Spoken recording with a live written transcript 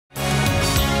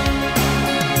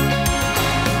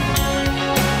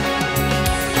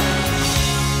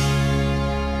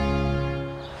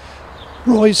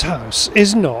Roy's house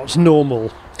is not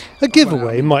normal. A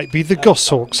giveaway might be the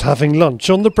goshawks having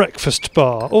lunch on the breakfast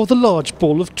bar or the large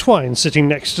ball of twine sitting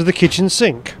next to the kitchen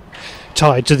sink.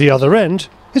 Tied to the other end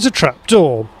is a trap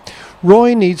door.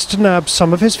 Roy needs to nab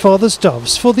some of his father's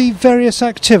doves for the various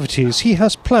activities he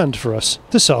has planned for us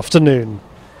this afternoon.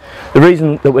 The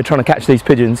reason that we're trying to catch these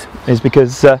pigeons is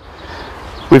because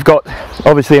we've got,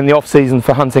 obviously in the off season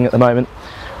for hunting at the moment,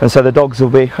 and so the dogs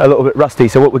will be a little bit rusty.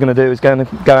 So what we're going to do is go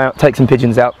out, take some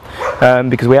pigeons out,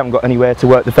 because we haven't got anywhere to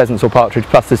work the pheasants or partridge,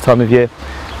 plus this time of year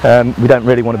we don't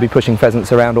really want to be pushing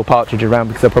pheasants around or partridge around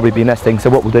because they'll probably be nesting. So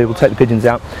what we'll do, we'll take the pigeons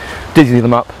out, dizzy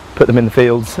them up, put them in the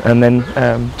fields, and then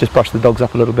just brush the dogs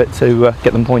up a little bit to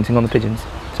get them pointing on the pigeons.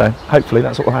 So hopefully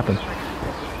that's what will happen.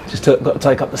 Just got to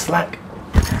take up the slack.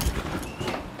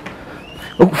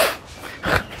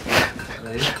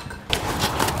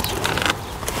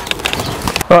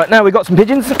 Alright, now we've got some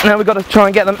pigeons. Now we've got to try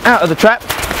and get them out of the trap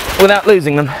without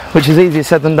losing them, which is easier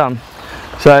said than done.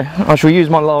 So I shall use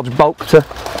my large bulk to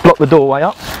block the doorway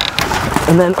up,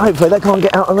 and then hopefully they can't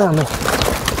get out around me.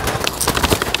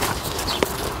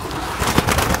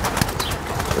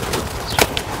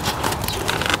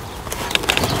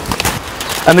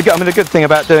 And the good thing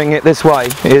about doing it this way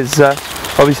is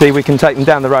obviously we can take them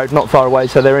down the road not far away,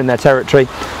 so they're in their territory,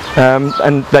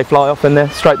 and they fly off and they're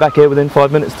straight back here within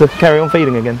 5 minutes to carry on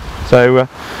feeding again. So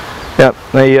yeah,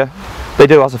 they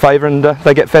do us a favour, and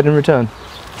they get fed in return.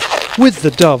 With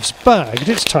the doves bagged,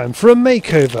 it's time for a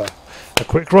makeover. A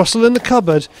quick rustle in the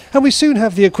cupboard and we soon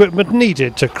have the equipment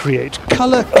needed to create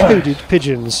colour-coded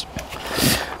pigeons.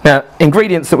 Now,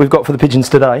 ingredients that we've got for the pigeons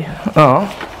today are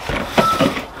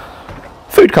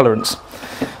food colorants.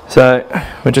 So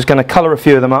we're just going to colour a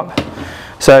few of them up.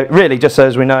 So really, just so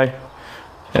as we know,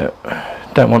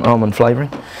 don't want almond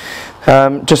flavouring,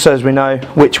 just so as we know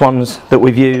which ones that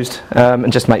we've used,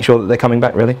 and just make sure that they're coming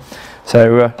back really.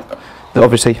 So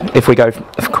obviously if we go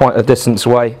quite a distance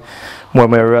away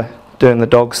when we're doing the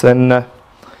dogs, then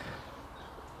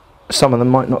some of them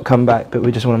might not come back, but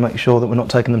we just want to make sure that we're not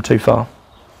taking them too far.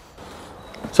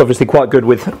 It's obviously quite good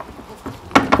with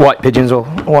white pigeons or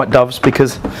white doves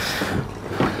because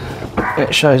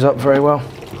it shows up very well.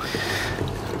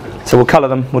 So we'll colour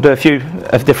them, we'll do a few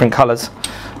of different colours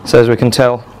so as we can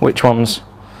tell which ones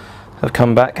have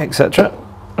come back, etc.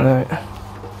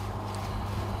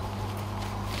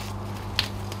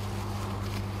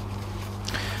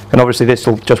 And obviously this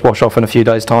will just wash off in a few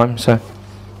days' time, so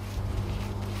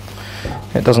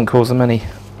it doesn't cause them any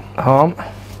harm.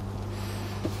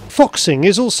 Foxing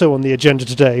is also on the agenda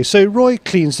today, so Roy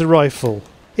cleans the rifle.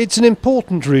 It's an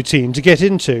important routine to get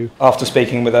into. After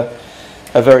speaking with a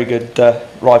very good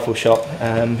rifle shot,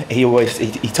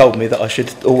 he told me that I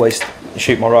should always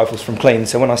shoot my rifles from clean.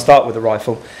 So when I start with a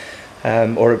rifle,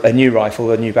 or a new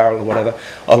rifle, a new barrel or whatever,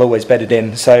 I'll always bed it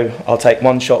in. So I'll take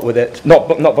one shot with it, not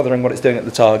bothering what it's doing at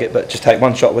the target, but just take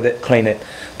one shot with it, clean it,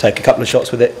 take a couple of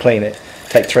shots with it, clean it,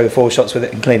 take 3 or 4 shots with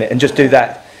it and clean it, and just do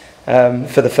that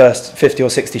for the first 50 or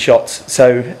 60 shots,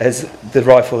 so as the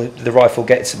rifle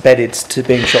gets bedded to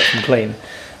being shot from clean.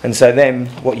 And so then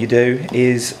what you do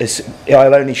is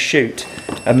I'll only shoot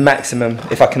a maximum,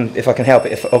 if I can help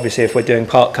it. Obviously if we're doing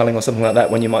part culling or something like that,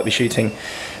 when you might be shooting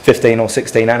 15 or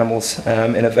 16 animals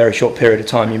in a very short period of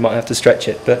time, you might have to stretch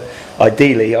it. But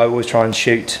ideally I always try and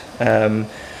shoot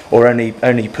or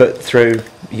only put through,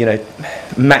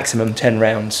 maximum 10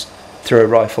 rounds through a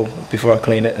rifle before I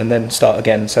clean it, and then start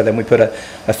again. So then we put a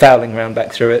fouling round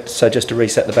back through it, so just to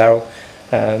reset the barrel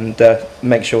and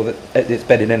make sure that it's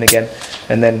bedded in again,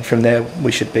 and then from there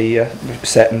we should be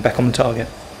set and back on the target.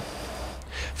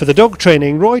 For the dog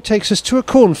training, Roy takes us to a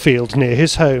cornfield near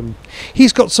his home.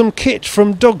 He's got some kit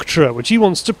from Dogtra which he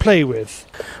wants to play with.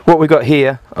 What we've got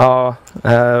here are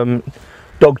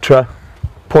Dogtra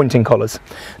pointing collars.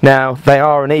 Now they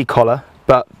are an e-collar,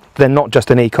 but they're not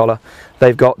just an e-collar.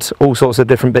 They've got all sorts of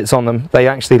different bits on them. They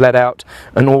actually let out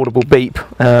an audible beep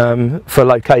for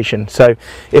location. So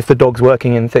if the dog's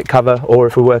working in thick cover, or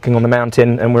if we're working on the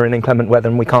mountain and we're in inclement weather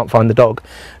and we can't find the dog,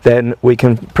 then we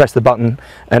can press the button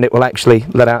and it will actually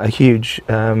let out a huge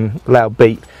loud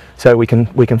beep, so we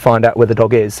can find out where the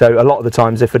dog is. So a lot of the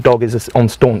times if a dog is on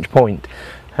staunch point,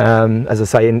 as I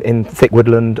say, in thick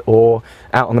woodland or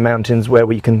out on the mountains where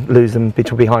we can lose them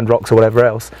behind rocks or whatever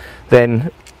else, then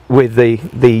with the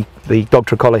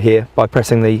Dogtra collar here, by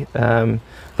pressing the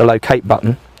locate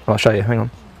button, I'll show you, hang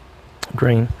on,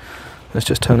 green, let's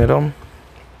just turn it on.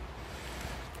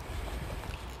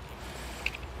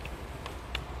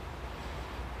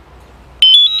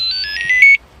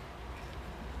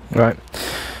 Right,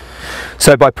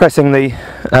 So by pressing the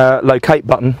locate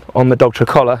button on the dog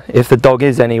collar, if the dog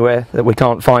is anywhere that we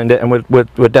can't find it and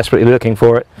we're desperately looking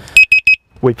for it,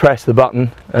 we press the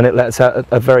button and it lets out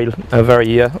a very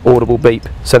audible beep,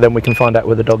 so then we can find out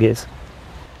where the dog is.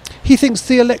 He thinks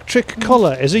the electric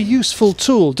collar is a useful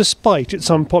tool despite its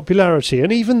unpopularity,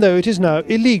 and even though it is now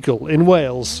illegal in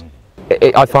Wales.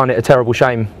 I find it a terrible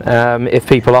shame if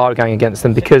people are going against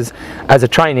them, because as a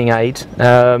training aid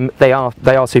they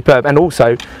are superb, and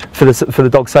also for the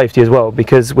dog safety as well,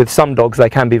 because with some dogs they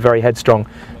can be very headstrong,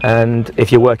 and if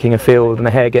you're working a field and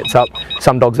a hare gets up,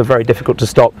 some dogs are very difficult to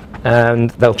stop and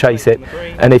they'll chase it,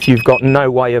 and if you've got no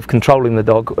way of controlling the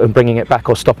dog and bringing it back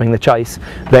or stopping the chase,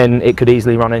 then it could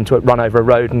easily run over a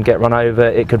road and get run over.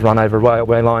 It could run over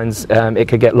railway lines, it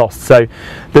could get lost. So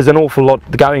there's an awful lot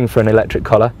going for an electric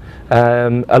collar.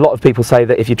 A lot of people say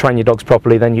that if you train your dogs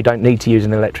properly, then you don't need to use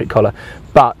an electric collar,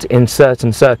 but in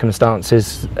certain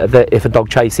circumstances, that if a dog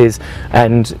chases,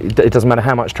 and it doesn't matter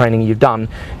how much training you've done,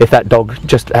 if that dog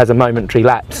just has a momentary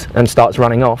lapse and starts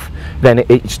running off, then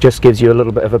it just gives you a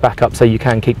little bit of a backup so you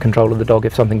can keep control of the dog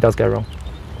if something does go wrong.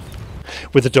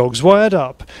 With the dogs wired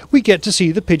up, we get to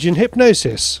see the pigeon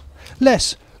hypnosis.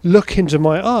 Less look into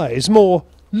my eyes, more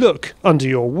look under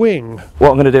your wing. What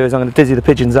I'm going to do is I'm going to dizzy the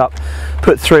pigeons up,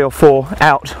 put 3 or 4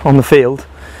 out on the field,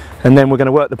 and then we're going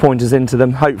to work the pointers into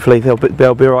them. Hopefully they'll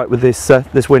be all right with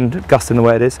this wind gusting the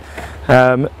way it is,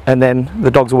 and then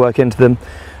the dogs will work into them.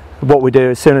 What we do,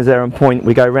 as soon as they're on point,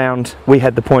 we go round, we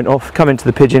head the point off, come into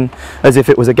the pigeon as if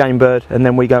it was a game bird, and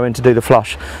then we go in to do the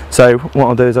flush. So what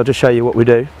I'll do is I'll just show you what we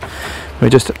do. We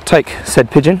just take said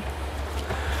pigeon,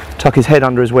 tuck his head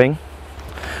under his wing.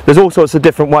 There's all sorts of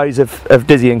different ways of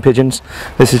dizzying pigeons.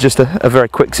 This is just a very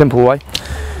quick, simple way.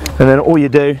 And then all you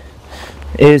do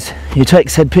is you take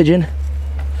said pigeon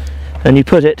and you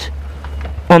put it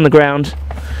on the ground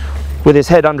with his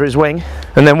head under his wing.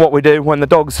 And then what we do when the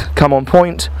dogs come on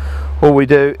point, all we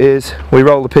do is we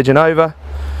roll the pigeon over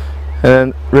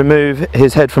and remove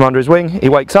his head from under his wing. He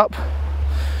wakes up,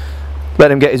 let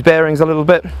him get his bearings a little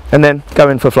bit, and then go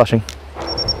in for flushing.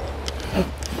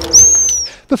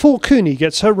 Before Cooney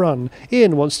gets her run,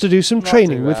 Ian wants to do some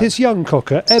training with his young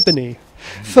cocker, Ebony.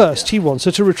 First, he wants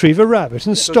her to retrieve a rabbit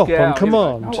and stop on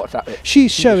command.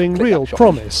 She's showing real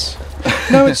promise.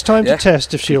 Now it's time to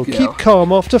test if she'll keep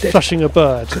calm after flushing a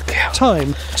bird.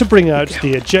 Time to bring out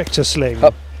the ejector sling.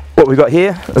 What we've got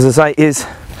here, as I say, is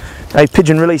a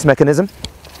pigeon release mechanism,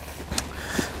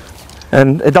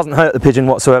 and it doesn't hurt the pigeon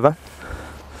whatsoever.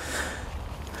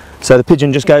 So the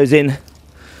pigeon just goes in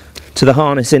to the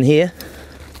harness in here.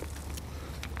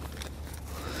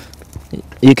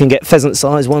 You can get pheasant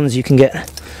size ones, you can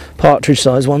get partridge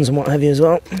size ones and what have you as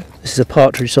well. This is a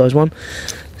partridge size one.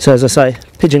 So as I say,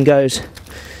 pigeon goes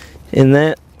in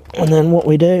there, and then what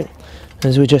we do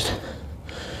is we just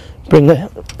bring the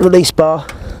release bar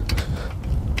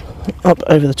up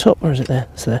over the top. Where is it? There,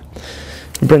 it's there.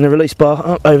 We bring the release bar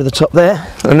up over the top there,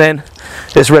 and then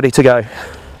it's ready to go.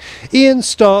 Ian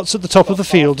starts at the top of the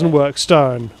field and works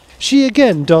down. She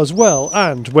again does well,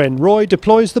 and when Roy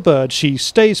deploys the bird, she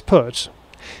stays put.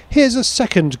 Here's a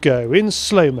second go in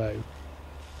slow-mo.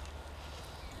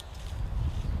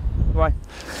 Right.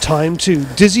 Time to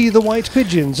dizzy the white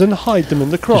pigeons and hide them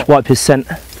in the crop. Just wipe his scent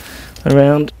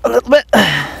around a little bit.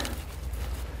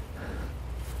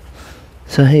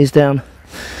 So he's down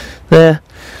there,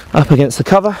 up against the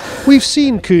cover. We've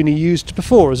seen Cooney used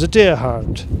before as a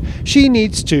deerhound. She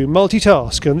needs to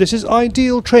multitask, and this is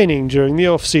ideal training during the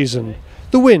off-season.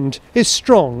 The wind is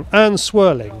strong and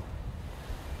swirling.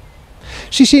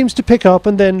 She seems to pick up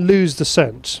and then lose the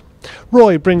scent.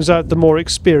 Roy brings out the more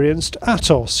experienced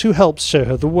Atos, who helps show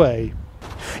her the way.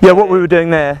 Yeah, what we were doing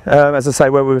there, as I say,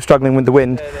 where we were struggling with the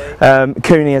wind,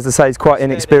 Cooney, as I say, is quite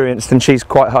inexperienced, and she's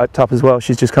quite hyped up as well.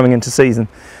 She's just coming into season.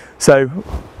 So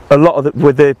a lot of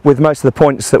with most of the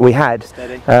points that we had,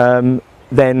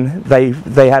 then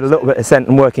they had a little bit of scent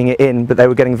and working it in, but they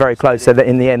were getting very close, so that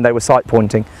in the end they were sight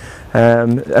pointing.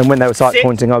 And when they were sight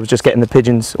pointing, I was just getting the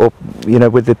pigeons, or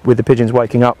with the pigeons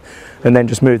waking up, and then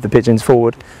just move the pigeons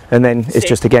forward, and then it's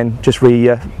just again just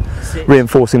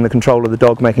reinforcing the control of the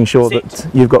dog, making sure that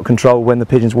you've got control when the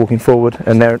pigeon's walking forward,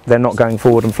 and they're not going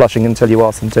forward and flushing until you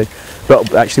ask them to.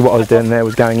 But actually what I was doing there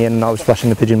was going in and I was flushing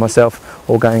the pigeon myself,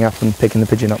 or going up and picking the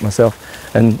pigeon up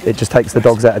myself, and it just takes the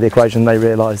dogs out of the equation. They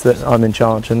realise that I'm in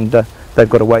charge, and they've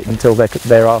got to wait until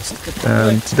they're asked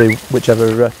to do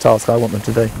whichever task I want them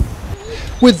to do.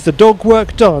 With the dog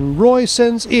work done, Roy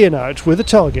sends Ian out with a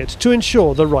target to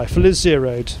ensure the rifle is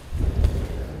zeroed.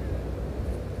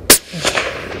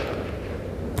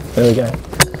 There we go.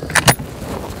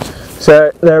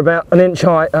 So they're about an inch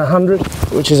high at 100,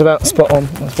 which is about spot on.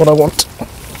 That's what I want.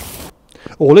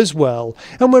 All is well,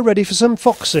 and we're ready for some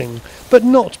foxing, but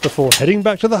not before heading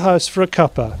back to the house for a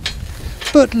cuppa.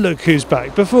 But look who's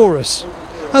back before us.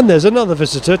 And there's another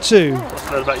visitor too.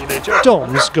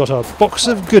 Dom's got a box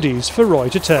of goodies for Roy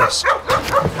to test.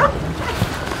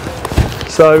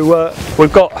 So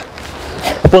we've got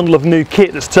a bundle of new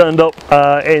kit that's turned up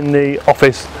in the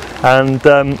office, and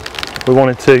we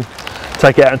wanted to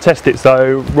take it out and test it.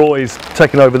 So Roy's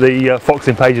taken over the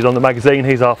foxing pages on the magazine.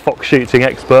 He's our fox shooting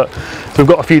expert. So we've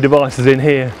got a few devices in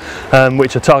here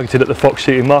which are targeted at the fox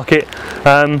shooting market.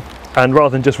 And rather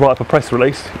than just write up a press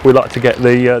release, we like to get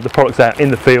the products out in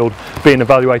the field, being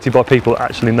evaluated by people that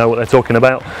actually know what they're talking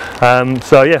about.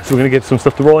 So yeah, so we're going to give some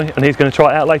stuff to Roy, and he's going to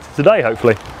try it out later today,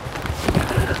 hopefully.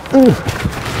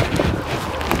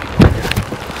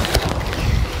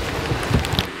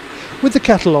 With the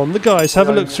kettle on, the guys have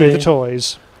a look through the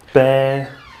toys.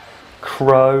 Bear,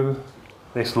 crow.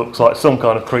 This looks like some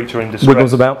kind of creature in distress.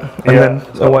 Wiggles about, and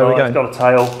then away we go. It's got a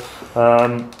tail.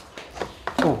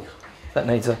 Oh, that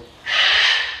needs a...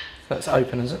 That's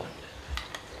open, is it?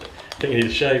 I think you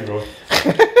need a shave, Roy.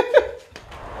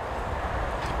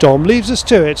 Dom leaves us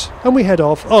to it, and we head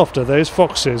off after those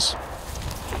foxes.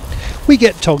 We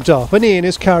get togged up, and Ian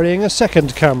is carrying a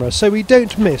second camera so we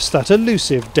don't miss that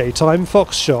elusive daytime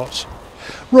fox shot.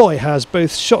 Roy has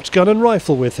both shotgun and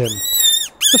rifle with him.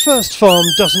 The first farm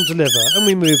doesn't deliver, and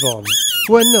we move on.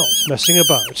 We're not messing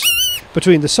about.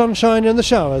 Between the sunshine and the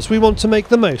showers, we want to make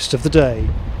the most of the day.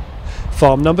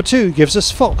 Farm number 2 gives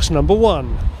us fox number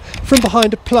 1. From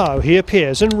behind a plough he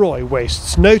appears, and Roy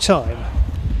wastes no time.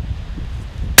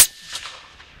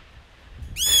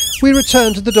 We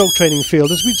return to the dog training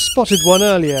field as we'd spotted one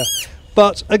earlier,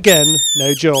 but again,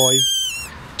 no joy.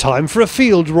 Time for a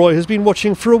field Roy has been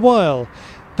watching for a while,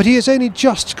 but he has only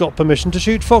just got permission to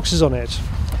shoot foxes on it.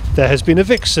 There has been a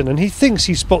vixen, and he thinks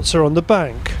he spots her on the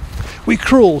bank. We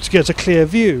crawl to get a clear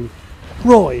view.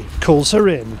 Roy calls her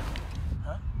in.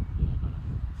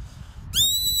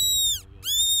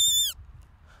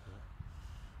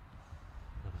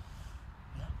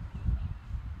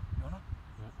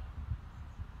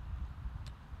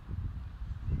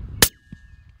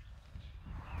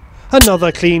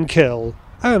 Another clean kill,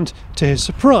 and to his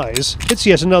surprise, it's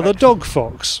yet another dog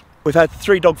fox. We've had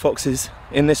 3 dog foxes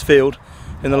in this field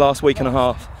in the last week and a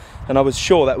half, and I was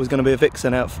sure that was going to be a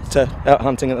vixen out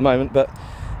hunting at the moment, but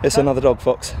it's another dog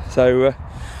fox. So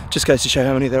just goes to show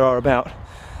how many there are about.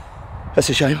 That's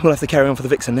a shame. We'll have to carry on for the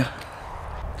vixen now.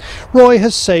 Roy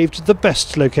has saved the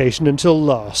best location until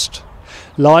last.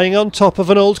 Lying on top of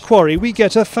an old quarry, we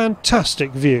get a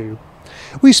fantastic view.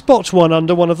 We spot one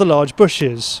under one of the large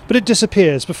bushes, but it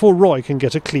disappears before Roy can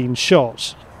get a clean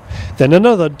shot. Then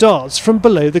another darts from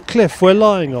below the cliff we're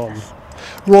lying on.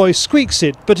 Roy squeaks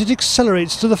it, but it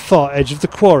accelerates to the far edge of the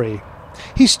quarry.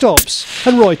 He stops,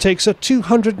 and Roy takes a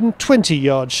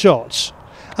 220-yard shot.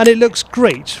 And it looks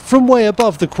great from way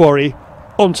above the quarry,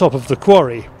 on top of the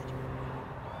quarry.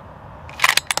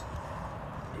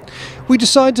 We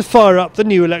decide to fire up the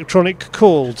new electronic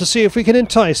call to see if we can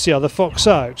entice the other fox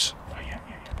out.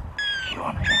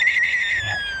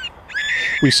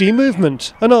 We see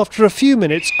movement, and after a few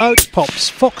minutes out pops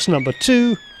fox number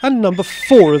 2 and number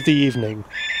 4 of the evening.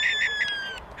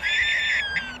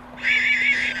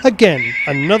 Again,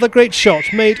 another great shot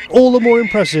made all the more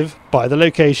impressive by the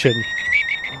location.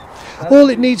 All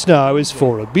it needs now is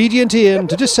for obedient Ian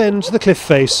to descend to the cliff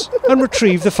face and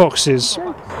retrieve the foxes.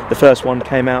 The first one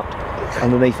came out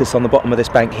underneath us on the bottom of this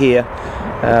bank here,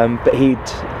 but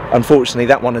unfortunately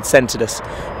that one had centred us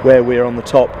where we were on the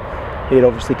top. He'd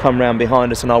obviously come round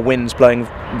behind us, and our wind's blowing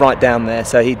right down there,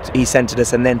 so he centred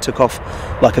us and then took off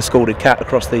like a scalded cat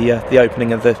across the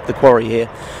opening of the quarry here,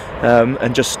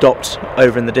 and just stopped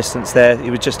over in the distance there.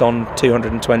 He was just on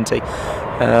 220.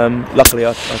 Luckily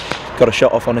I got a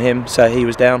shot off on him, so he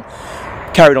was down.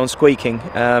 Carried on squeaking,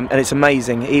 and it's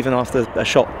amazing, even after a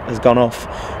shot has gone off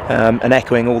and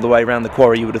echoing all the way around the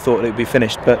quarry, you would have thought it would be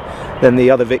finished, but then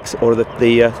the other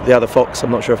the other fox,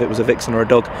 I'm not sure if it was a vixen or a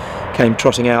dog, came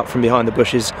trotting out from behind the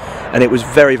bushes, and it was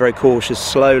very, very cautious,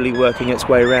 slowly working its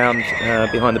way around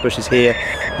behind the bushes here.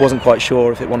 Wasn't quite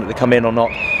sure if it wanted to come in or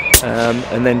not,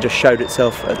 and then just showed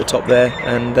itself at the top there,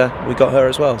 and we got her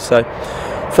as well. So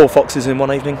 4 foxes in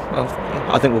one evening.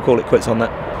 I think we'll call it quits on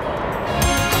that.